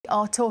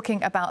are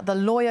talking about the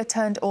lawyer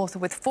turned author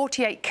with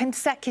 48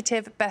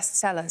 consecutive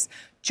bestsellers.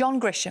 John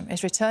Grisham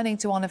is returning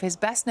to one of his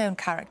best-known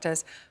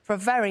characters for a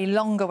very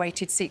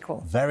long-awaited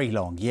sequel. Very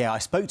long, yeah. I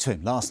spoke to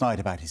him last night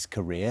about his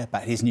career,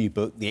 about his new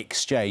book, The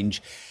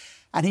Exchange,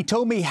 and he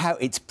told me how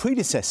its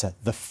predecessor,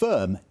 The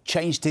Firm,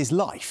 changed his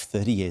life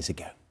 30 years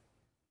ago.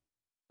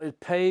 It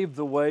paved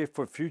the way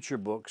for future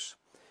books.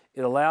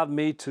 It allowed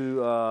me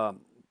to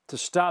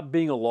stop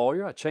being a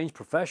lawyer. I changed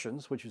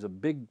professions, which was a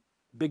big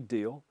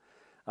deal.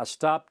 I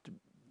stopped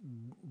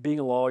being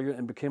a lawyer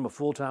and became a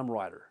full-time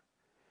writer.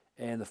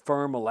 And The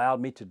Firm allowed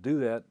me to do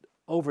that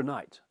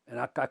overnight. And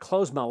I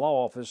closed my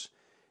law office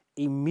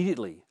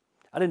immediately.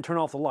 I didn't turn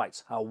off the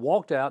lights. I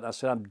walked out and I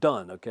said, I'm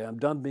done, okay? I'm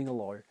done being a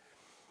lawyer.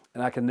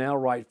 And I can now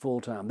write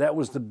full-time. That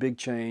was the big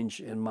change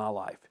in my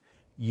life.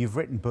 You've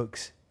written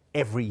books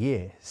every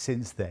year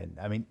since then.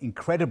 I mean,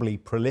 incredibly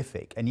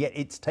prolific. And yet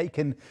it's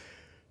taken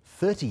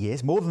 30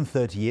 years, more than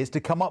 30 years, to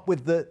come up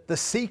with the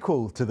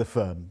sequel to The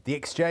Firm, The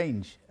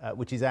Exchange,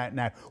 which is out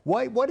now.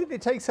 Why did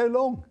it take so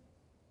long?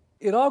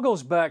 It all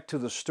goes back to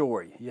the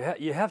story.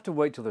 You have to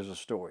wait till there's a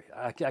story.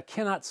 I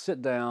cannot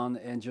sit down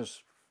and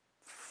just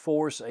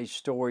force a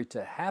story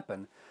to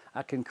happen.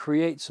 I can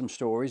create some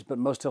stories, but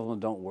most of them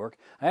don't work.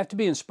 I have to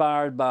be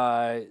inspired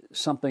by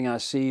something I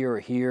see or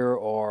hear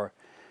or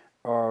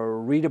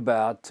read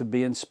about to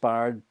be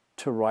inspired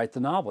to write the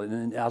novel.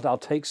 And I'll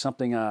take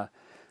something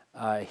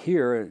I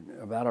hear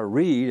about or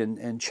read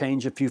and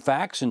change a few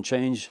facts and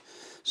change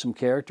some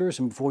characters,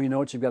 and before you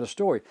know it, you've got a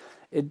story.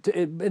 In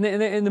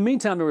the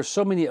meantime, there were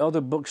so many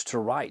other books to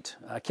write.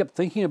 I kept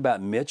thinking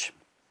about Mitch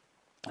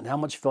and how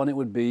much fun it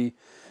would be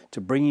to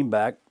bring him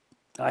back.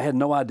 I had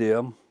no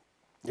idea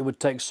it would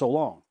take so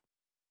long.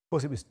 Of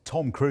course, it was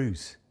Tom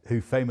Cruise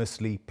who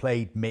famously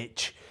played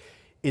Mitch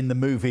in the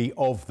movie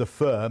of The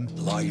Firm.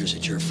 The lawyers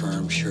at your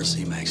firm sure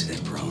seem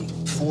accident-prone.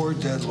 4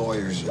 dead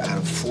lawyers out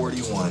of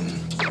 41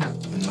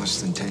 in less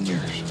than 10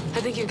 years.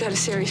 I think you've got a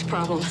serious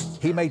problem.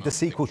 He made the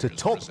sequel to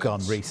Top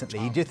Gun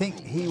recently. Do you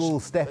think he will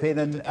step in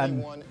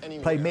and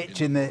play Mitch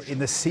in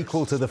the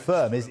sequel to The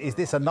Firm? Is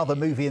this another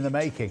movie in the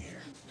making?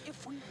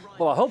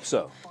 Well, I hope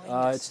so.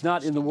 It's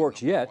not in the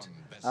works yet.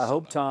 I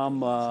hope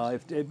Tom,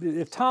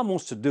 if Tom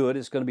wants to do it,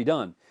 it's going to be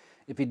done.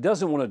 If he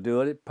doesn't want to do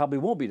it, it probably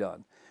won't be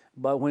done.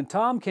 But when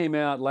Tom came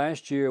out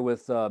last year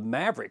with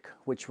Maverick,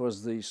 which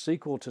was the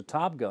sequel to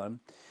Top Gun,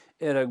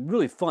 and a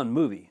really fun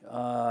movie,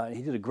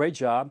 he did a great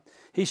job.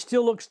 He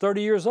still looks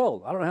 30 years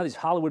old. I don't know how these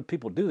Hollywood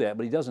people do that,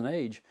 but he doesn't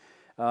age.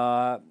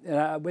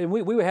 And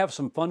we would have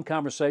some fun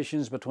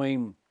conversations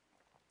between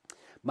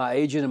my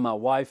agent and my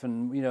wife,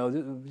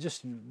 and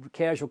just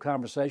casual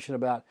conversation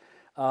about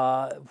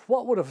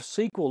what would a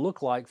sequel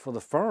look like for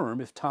The Firm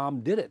if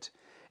Tom did it.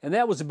 And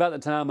that was about the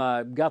time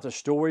I got the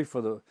story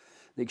for the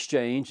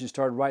Exchange and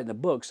started writing the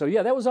book. So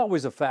yeah, that was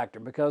always a factor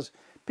because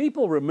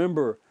people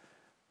remember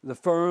The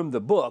Firm,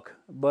 the book,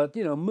 but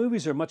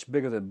movies are much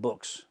bigger than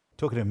books.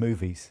 Talking of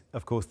movies,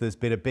 of course, there's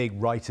been a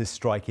big writers'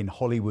 strike in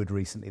Hollywood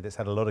recently that's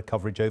had a lot of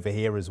coverage over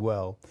here as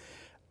well.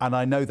 And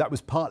I know that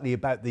was partly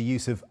about the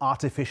use of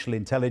artificial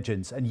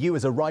intelligence. And you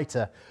as a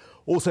writer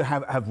also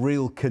have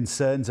real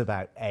concerns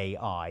about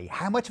AI.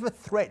 How much of a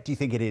threat do you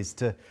think it is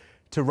to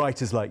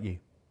writers like you?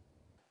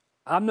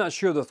 I'm not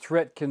sure the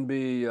threat can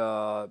be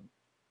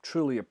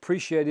truly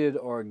appreciated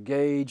or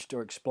gauged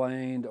or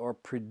explained or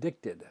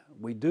predicted.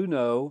 We do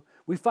know,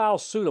 we filed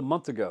suit a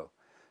month ago.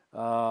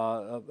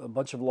 A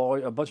bunch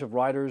of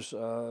writers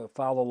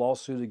filed a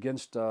lawsuit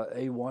against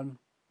OpenAI.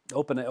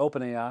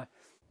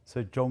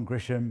 So John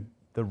Grisham,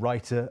 the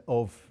writer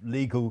of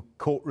legal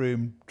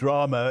courtroom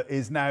drama,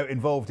 is now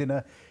involved in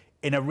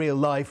a real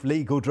life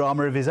legal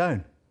drama of his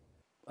own.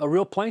 A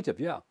real plaintiff,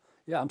 yeah.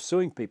 Yeah, I'm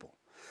suing people.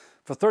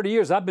 For 30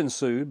 years, I've been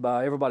sued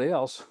by everybody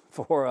else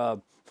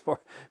for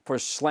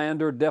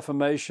slander,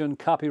 defamation,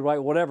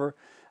 copyright, whatever.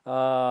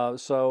 I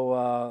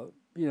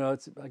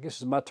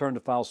guess it's my turn to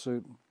file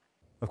suit.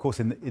 Of course,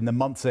 in the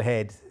months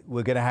ahead,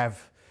 we're going to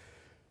have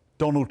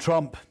Donald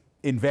Trump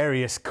in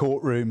various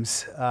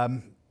courtrooms,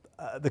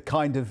 the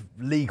kind of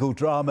legal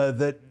drama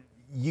that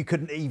you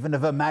couldn't even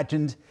have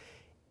imagined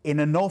in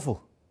a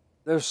novel.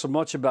 There's so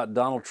much about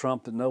Donald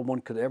Trump that no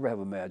one could ever have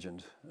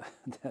imagined.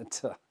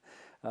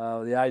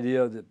 The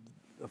idea that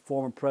a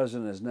former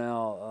president is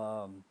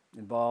now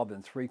involved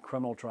in 3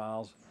 criminal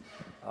trials,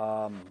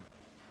 I'm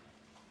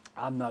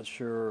not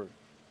sure.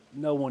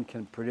 No one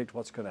can predict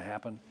what's going to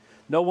happen.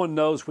 No one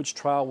knows which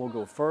trial will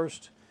go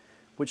first,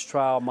 which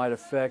trial might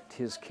affect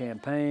his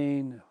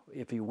campaign.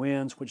 If he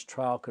wins, which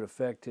trial could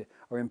affect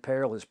or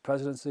imperil his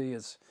presidency.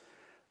 It's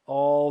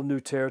all new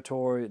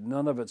territory.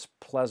 None of it's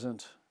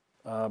pleasant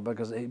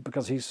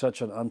because he's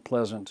such an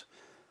unpleasant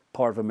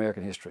part of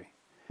American history.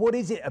 What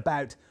is it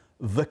about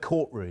the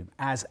courtroom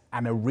as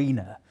an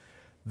arena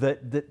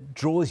that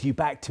draws you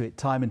back to it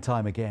time and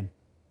time again?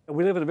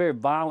 We live in a very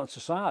violent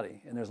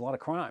society, and there's a lot of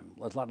crime.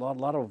 There's a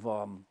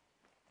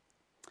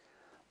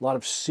lot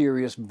of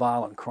serious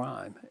violent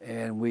crime,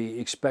 and we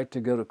expect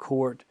to go to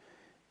court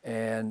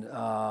and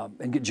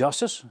get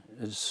justice,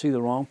 see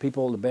the wrong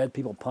people, the bad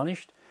people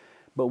punished.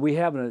 But we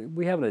have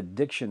an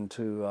addiction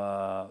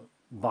to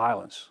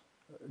violence,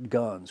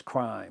 guns,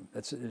 crime.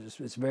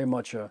 It's very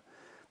much a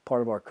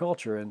part of our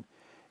culture,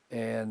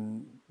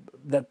 and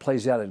that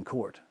plays out in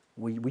court.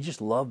 We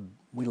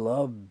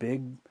love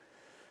big,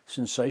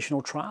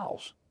 sensational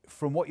trials.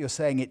 From what you're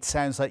saying, it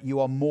sounds like you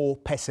are more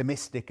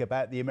pessimistic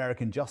about the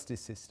American justice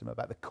system,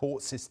 about the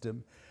court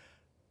system,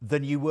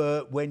 than you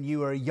were when you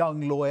were a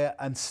young lawyer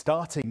and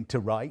starting to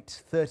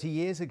write 30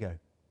 years ago.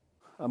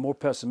 I'm more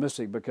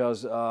pessimistic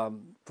because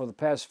for the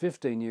past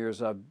 15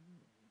 years, I've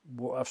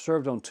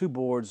served on 2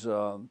 boards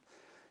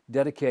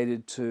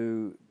dedicated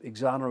to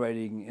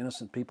exonerating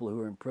innocent people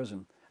who are in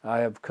prison. I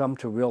have come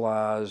to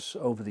realize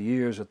over the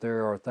years that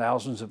there are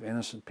thousands of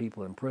innocent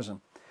people in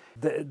prison.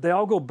 They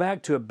all go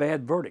back to a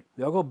bad verdict.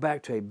 They all go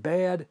back to a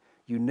bad,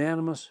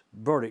 unanimous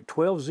verdict,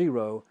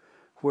 12-0,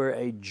 where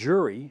a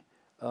jury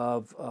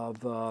of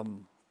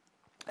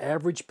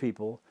average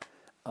people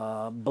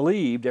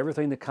believed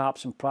everything the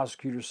cops and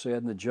prosecutors said,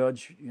 and the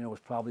judge, was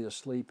probably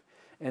asleep,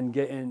 and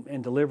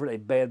delivered a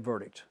bad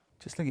verdict.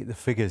 Just looking at the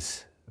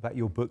figures about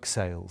your book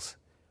sales,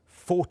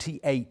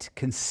 48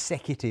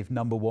 consecutive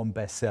 #1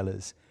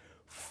 bestsellers,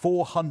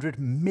 400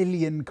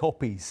 million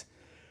copies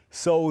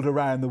sold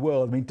around the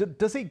world. I mean,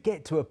 does it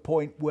get to a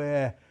point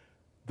where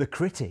the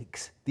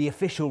critics, the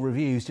official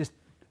reviews, just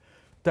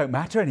don't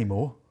matter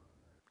anymore?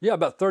 Yeah,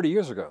 about 30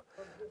 years ago.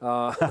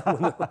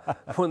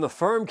 When the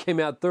firm came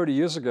out 30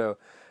 years ago,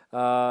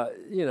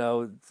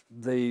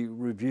 the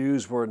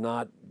reviews were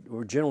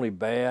generally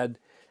bad.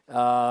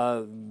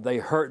 They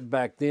hurt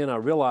back then. I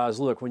realized,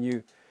 look, when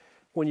you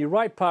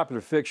write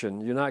popular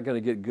fiction, you're not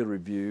going to get good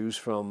reviews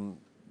from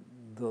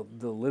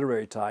the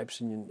literary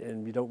types,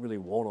 and you don't really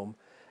want them.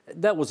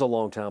 That was a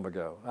long time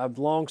ago. I've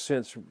long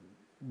since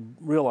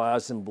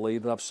realized and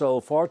believed that I've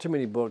sold far too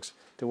many books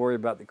to worry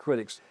about the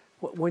critics.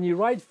 When you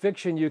write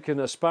fiction, you can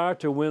aspire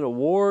to win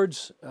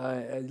awards,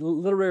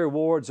 literary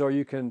awards, or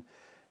you can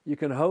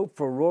hope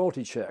for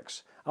royalty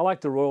checks. I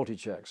like the royalty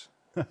checks.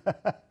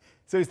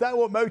 So is that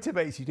what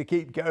motivates you to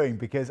keep going?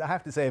 Because I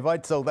have to say, if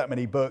I'd sold that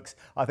many books,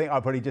 I think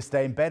I'd probably just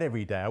stay in bed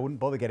every day. I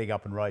wouldn't bother getting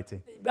up and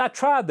writing. I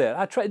tried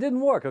that. It didn't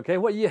work, okay?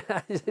 Well,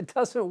 yeah, it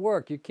doesn't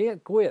work. You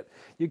can't quit.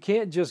 You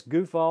can't just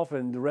goof off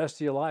and the rest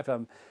of your life.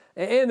 And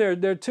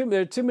there are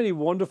too many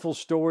wonderful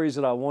stories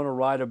that I want to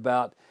write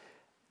about,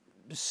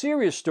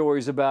 serious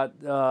stories about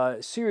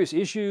serious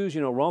issues,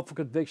 wrongful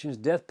convictions,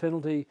 death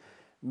penalty,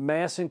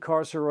 mass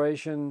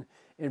incarceration,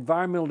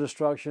 environmental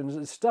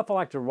destruction, stuff I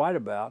like to write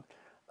about.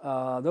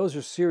 Those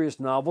are serious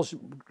novels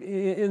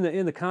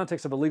in the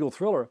context of a legal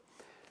thriller.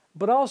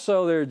 But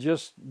also there are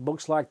just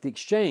books like The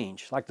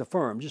Exchange, like The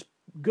Firm, just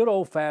good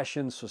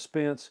old-fashioned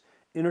suspense,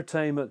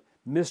 entertainment,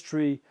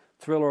 mystery,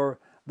 thriller.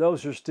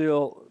 Those are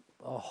still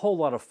a whole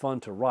lot of fun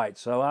to write.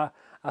 So I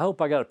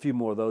hope I got a few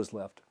more of those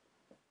left.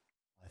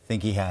 I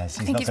think he has.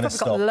 I think he's probably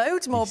got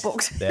loads more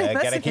books. They're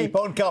going to keep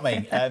on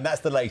coming. And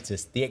that's the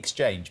latest, The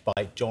Exchange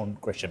by John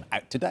Grisham,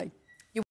 out today.